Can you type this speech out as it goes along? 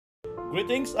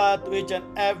Greetings to each and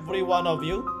every one of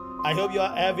you. I hope you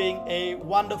are having a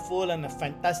wonderful and a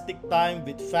fantastic time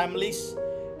with families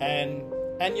and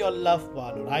your loved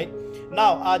one, right?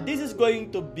 Now, this is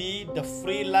going to be the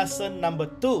free lesson number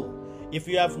 2. If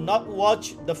you have not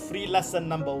watched the free lesson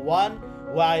number 1,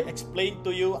 where I explained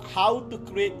to you how to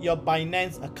create your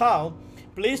Binance account,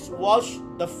 please watch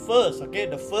the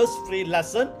first free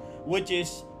lesson, which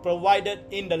is provided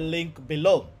in the link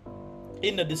below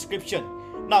in the description.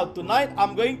 Now tonight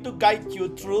I'm going to guide you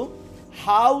through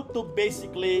how to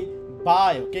basically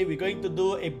buy. Okay, we're going to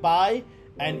do a buy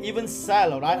and even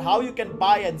sell. All right, how you can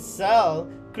buy and sell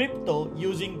crypto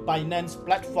using Binance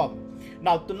platform.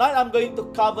 Now tonight I'm going to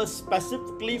cover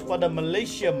specifically for the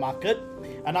Malaysia market,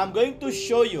 and I'm going to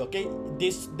show you, okay,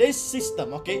 this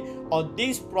system, okay, or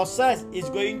this process is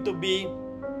going to be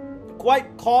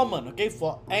quite common, okay,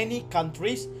 for any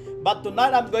countries. But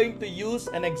tonight I'm going to use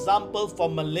an example for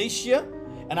Malaysia,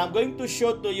 and I'm going to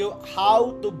show to you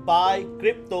how to buy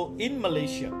crypto in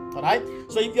Malaysia. All right,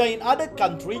 so if you're in other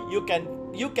country, you can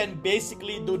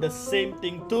basically do the same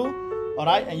thing too. All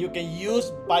right, and you can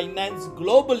use Binance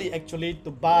globally actually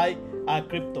to buy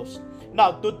cryptos.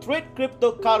 Now, to trade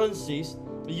cryptocurrencies,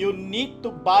 you need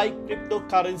to buy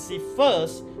cryptocurrency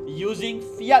first using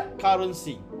fiat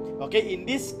currency. Okay, in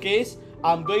this case,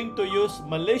 I'm going to use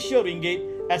Malaysia ringgit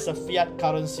as a fiat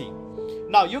currency.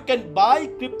 Now, you can buy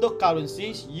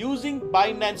cryptocurrencies using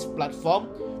Binance platform,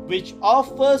 which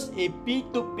offers a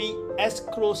P2P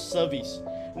escrow service.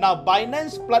 Now,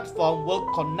 Binance platform will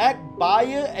connect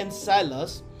buyer and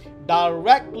sellers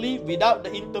directly without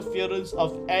the interference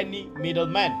of any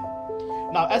middleman.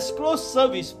 Now, escrow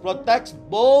service protects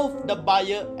both the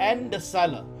buyer and the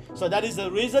seller. So that is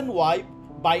the reason why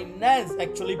Binance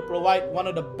actually provide one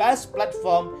of the best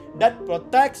platform that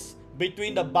protects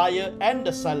between the buyer and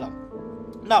the seller.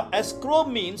 Now, escrow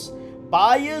means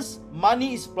buyer's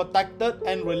money is protected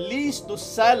and released to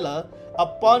seller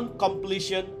upon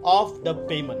completion of the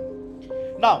payment.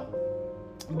 Now,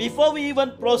 before we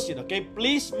even proceed, okay,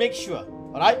 please make sure,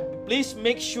 all right, please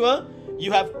make sure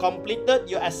you have completed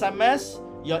your SMS,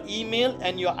 your email,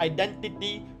 and your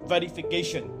identity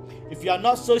verification. If you are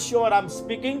not so sure what I'm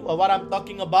speaking or what I'm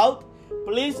talking about,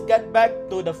 please get back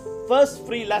to the first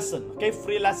free lesson, okay,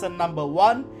 free lesson number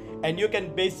 1, and you can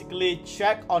basically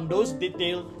check on those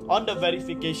details on the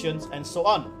verifications and so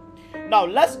on. Now,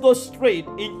 let's go straight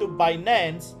into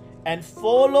Binance and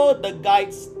follow the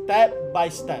guide step by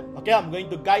step. Okay, I'm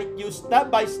going to guide you step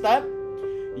by step.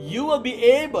 You will be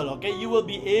able, okay, you will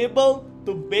be able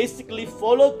to basically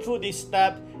follow through this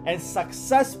step and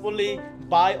successfully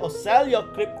buy or sell your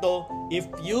crypto if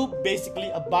you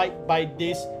basically abide by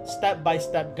these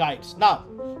step-by-step guides. Now,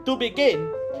 to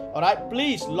begin, all right,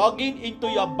 please log into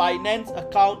your Binance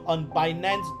account on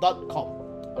binance.com.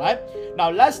 All right,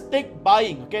 now let's take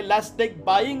buying. Okay, let's take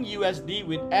buying USD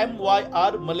with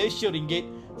MYR Malaysia Ringgit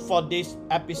for this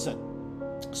episode.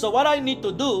 So what I need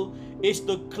to do is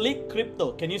to click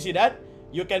crypto. Can you see that?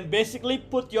 You can basically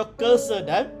put your cursor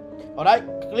there. All right,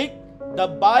 click the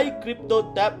buy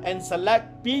crypto tab and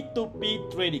select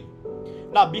P2P trading.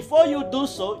 Now, before you do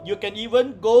so, you can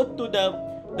even go to the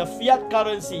fiat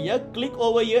currency here. Click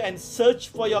over here and search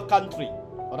for your country.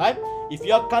 All right, if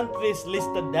your country is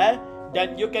listed there,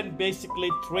 then you can basically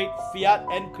trade fiat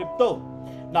and crypto.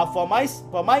 Now, for my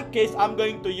case, I'm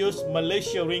going to use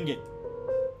Malaysia ringgit.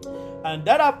 And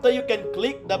thereafter, you can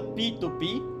click the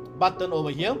P2P button over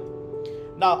here.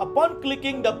 Now, upon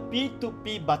clicking the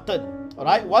P2P button, all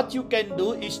right, what you can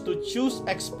do is to choose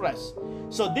Express.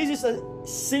 So this is a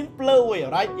simpler way,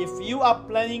 right? If you are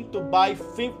planning to buy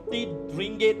 50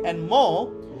 ringgit and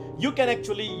more, you can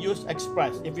actually use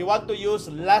Express. If you want to use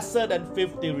lesser than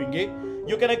 50 ringgit,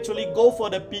 you can actually go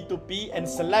for the P2P and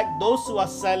select those who are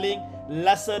selling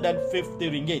lesser than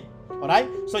 50 ringgit. All right,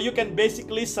 so you can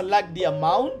basically select the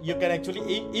amount. You can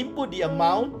actually input the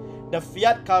amount, the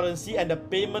fiat currency, and the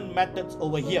payment methods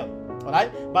over here. All right,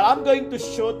 but I'm going to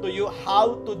show to you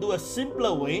how to do a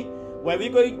simpler way where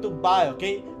we're going to buy,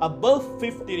 okay, above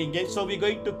 50 ringgit. So we're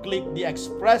going to click the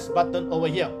Express button over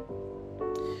here.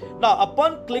 Now,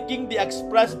 upon clicking the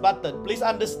Express button, please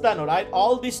understand, all right,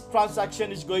 all this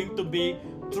transaction is going to be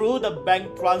through the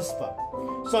bank transfer.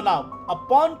 So now,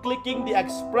 upon clicking the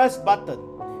Express button,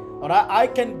 all right, I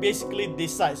can basically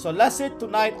decide. So let's say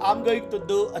tonight I'm going to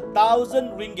do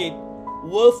 1,000 ringgit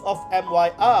worth of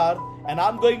MYR, and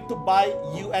I'm going to buy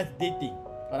USDT.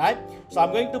 All right, so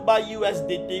I'm going to buy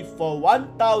USDT for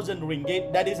 1,000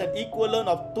 ringgit. That is an equivalent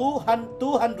of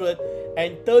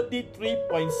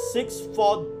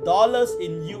 $233.64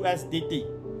 in USDT.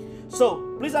 So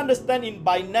please understand, in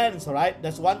Binance, all right,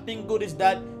 that's one thing good is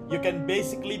that you can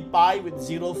basically buy with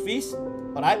zero fees.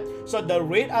 Alright, so the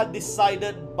rate are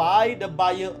decided by the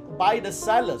buyer, by the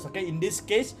sellers. Okay, in this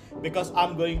case, because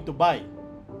I'm going to buy,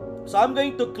 so I'm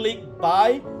going to click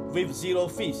buy with zero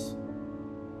fees.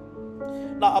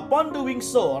 Now upon doing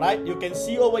so, alright, you can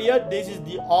see over here, this is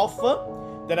the offer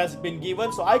that has been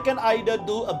given. So I can either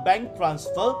do a bank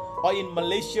transfer, or in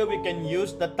Malaysia we can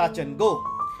use the touch and go.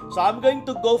 So I'm going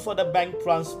to go for the bank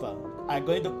transfer. I'm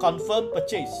going to confirm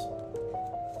purchase.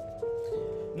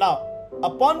 Now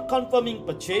upon confirming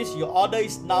purchase, your order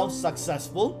is now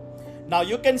successful. Now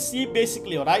you can see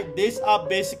basically, alright, these are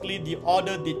basically the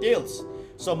order details.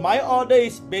 So my order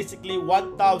is basically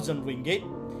 1,000 ringgit.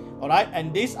 Alright,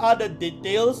 and these are the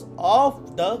details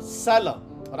of the seller.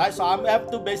 Alright, so I have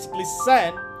to basically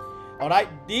send, alright,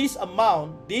 this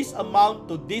amount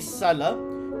to this seller,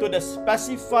 to the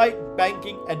specified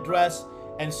banking address,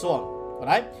 and so on.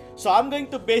 Alright, so I'm going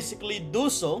to basically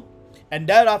do so, and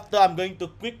thereafter I'm going to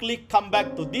quickly come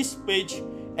back to this page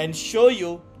and show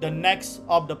you the next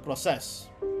of the process.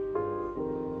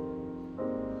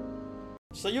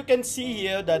 So you can see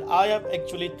here that I have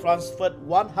actually transferred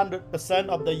 100%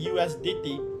 of the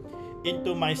USDT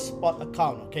into my spot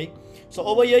account. Okay, so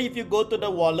over here, if you go to the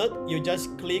wallet, you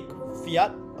just click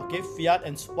Fiat, okay, Fiat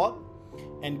and spot,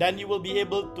 and then you will be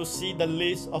able to see the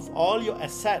list of all your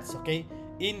assets, okay,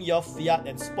 in your Fiat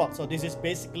and spot. So this is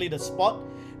basically the spot.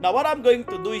 Now what I'm going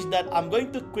to do is that I'm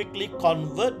going to quickly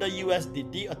convert the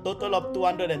USDT, a total of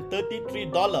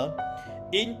 $233,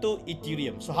 into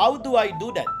Ethereum. So how do I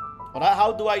do that? Alright,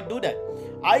 how do I do that?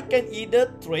 I can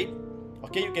either trade,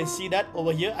 okay, you can see that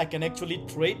over here, I can actually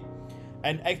trade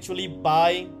and actually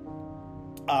buy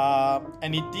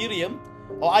an Ethereum,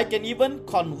 or I can even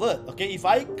convert. Okay, if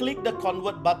I click the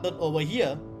convert button over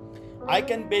here, I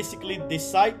can basically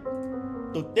decide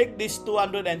to take this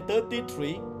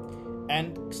 233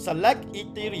 and select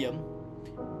Ethereum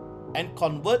and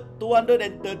convert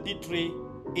 233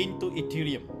 into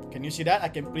Ethereum. Can you see that? I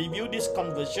can preview this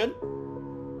conversion,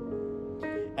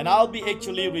 and I'll be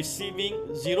actually receiving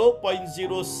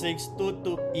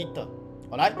 0.0622 Ether.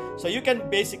 Alright, so you can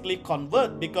basically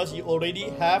convert because you already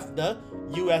have the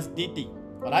USDT.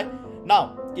 Alright,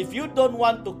 now if you don't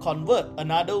want to convert,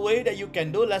 another way that you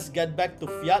can do, let's get back to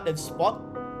Fiat and spot.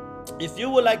 If you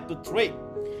would like to trade,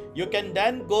 you can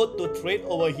then go to trade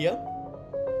over here.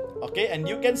 Okay, and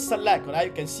you can select, right?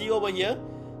 You can see over here.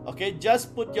 Okay,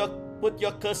 just put your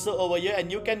cursor over here,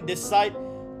 and you can decide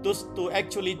to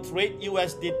actually trade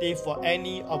USDT for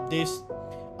any of these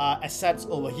assets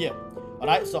over here.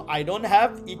 Alright, so I don't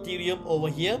have Ethereum over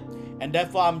here, and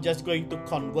therefore I'm just going to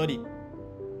convert it.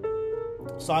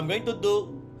 So I'm going to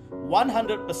do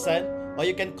 100%, or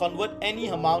you can convert any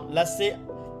amount. Let's say,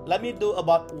 let me do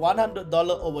about $100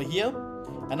 over here,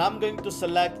 and I'm going to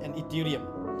select an Ethereum.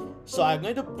 So I'm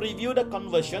going to preview the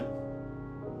conversion.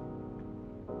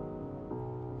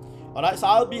 Alright, so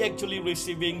I'll be actually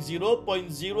receiving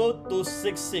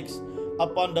 0.0266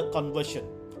 upon the conversion.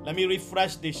 Let me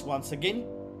refresh this once again,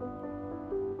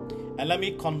 and let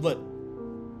me convert.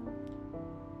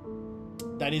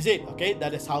 That is it. Okay,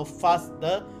 that is how fast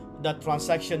the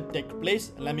transaction takes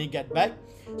place. Let me get back.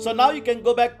 So now you can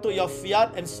go back to your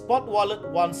Fiat and spot wallet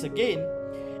once again,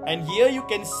 and here you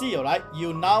can see, alright,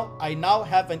 I now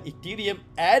have an Ethereum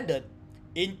added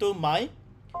into my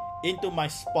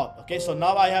spot. Okay, so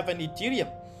now I have an Ethereum.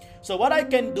 So what I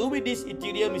can do with this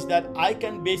Ethereum is that I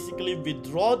can basically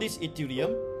withdraw this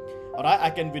Ethereum. Alright, I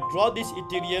can withdraw this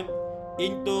Ethereum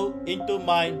into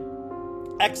my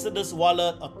Exodus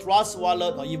wallet, or Trust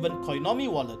wallet, or even Coinomi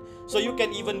wallet. So you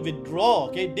can even withdraw,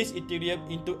 okay, this Ethereum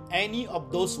into any of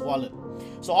those wallets.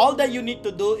 So all that you need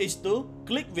to do is to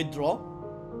click withdraw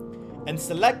and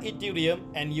select Ethereum,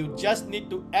 and you just need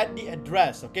to add the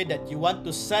address, okay, that you want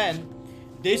to send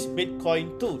this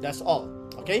Bitcoin to. That's all.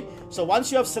 Okay, so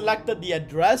once you have selected the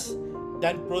address,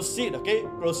 then proceed. Okay,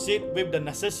 proceed with the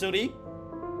necessary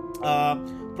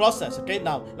process. Okay,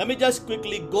 now let me just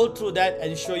quickly go through that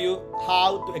and show you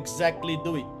how to exactly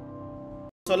do it.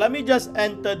 So let me just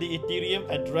enter the Ethereum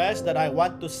address that I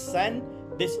want to send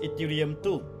this Ethereum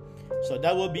to. So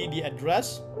that will be the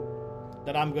address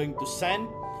that I'm going to send.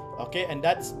 Okay, and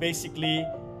that's basically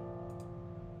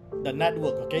the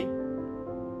network. Okay,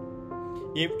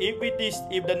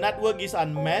 if the network is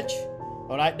unmatched,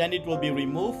 all right, then it will be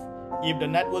removed. If the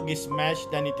network is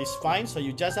matched, then it is fine. So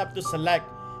you just have to select,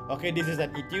 okay, this is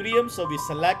an Ethereum, so we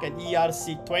select an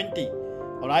ERC20.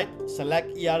 All right,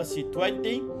 select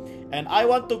ERC20, and I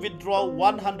want to withdraw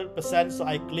 100%, so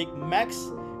I click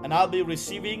max, and I'll be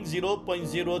receiving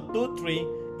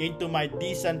 0.023 into my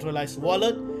decentralized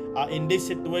wallet. in this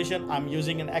situation, I'm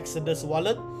using an Exodus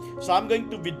wallet. So I'm going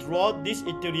to withdraw this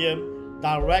Ethereum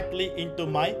directly into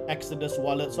my Exodus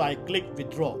wallet. So I click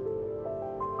withdraw.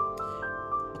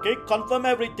 Okay, confirm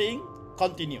everything,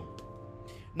 continue.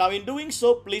 Now in doing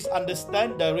so, please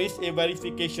understand there is a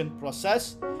verification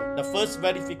process. The first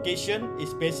verification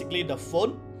is basically the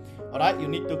phone. Alright, you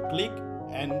need to click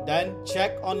and then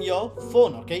check on your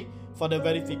phone, okay, for the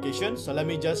verification. So let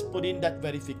me just put in that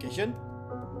verification.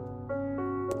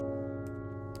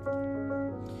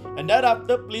 And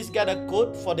thereafter, please get a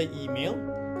code for the email.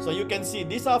 So you can see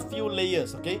these are few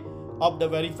layers, okay, of the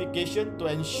verification to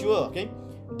ensure, okay,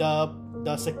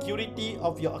 the security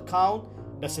of your account,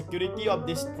 the security of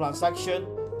this transaction,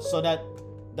 so that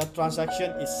the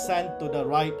transaction is sent to the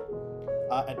right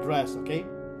address, okay.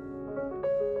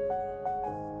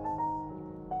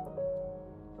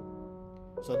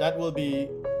 So that will be,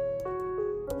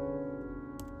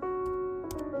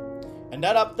 and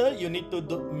thereafter you need to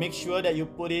make sure that you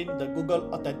put in the Google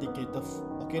Authenticator,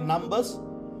 okay, numbers.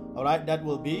 All right, that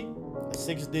will be a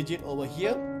 6-digit over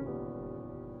here.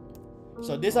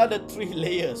 So these are the 3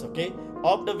 layers, okay,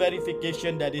 of the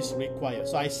verification that is required.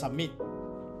 So I submit.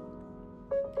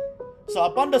 So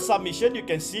upon the submission, you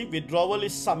can see withdrawal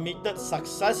is submitted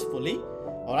successfully.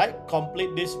 All right,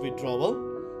 complete this withdrawal.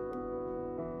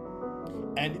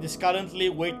 And it is currently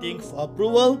waiting for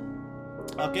approval.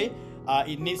 Okay,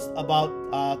 it needs about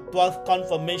 12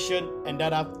 confirmation, and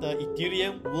thereafter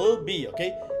Ethereum will be,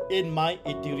 okay, in my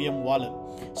Ethereum wallet.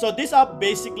 So these are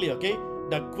basically, okay,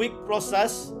 the quick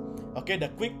process, okay, the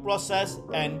quick process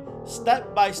and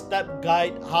step-by-step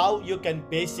guide how you can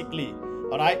basically,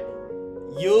 all right,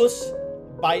 use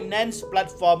Binance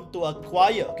platform to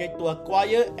acquire, okay, to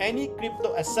acquire any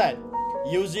crypto asset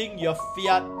using your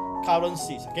fiat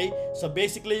currencies, okay. So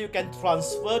basically you can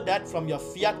transfer that from your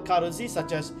fiat currency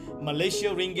such as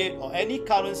Malaysia ringgit or any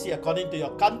currency according to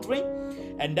your country,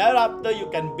 and thereafter you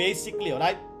can basically, all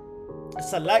right,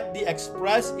 select the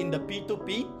express in the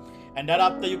P2P, and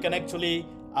thereafter you can actually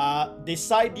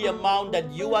decide the amount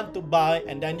that you want to buy,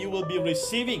 and then you will be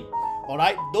receiving, all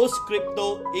right, those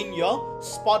crypto in your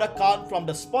spot account. From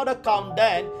the spot account,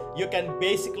 then you can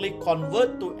basically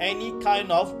convert to any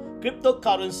kind of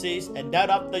cryptocurrencies, and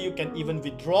thereafter you can even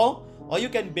withdraw, or you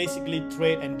can basically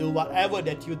trade and do whatever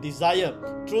that you desire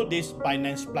through this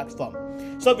Binance platform.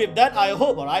 So with that, I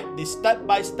hope, all right, this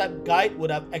step-by-step guide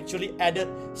would have actually added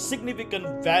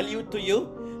significant value to you.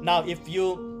 Now if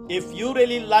you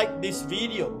really like this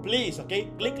video, please, okay,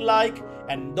 click like,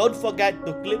 and don't forget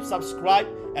to click subscribe,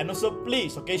 and also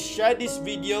please, okay, share this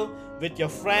video with your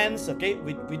friends, okay,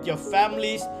 with your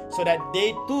families, so that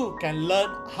they too can learn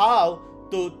how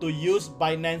to use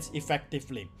Binance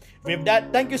effectively. With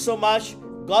that, thank you so much.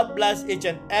 God bless each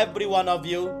and every one of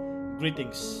you.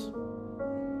 Greetings.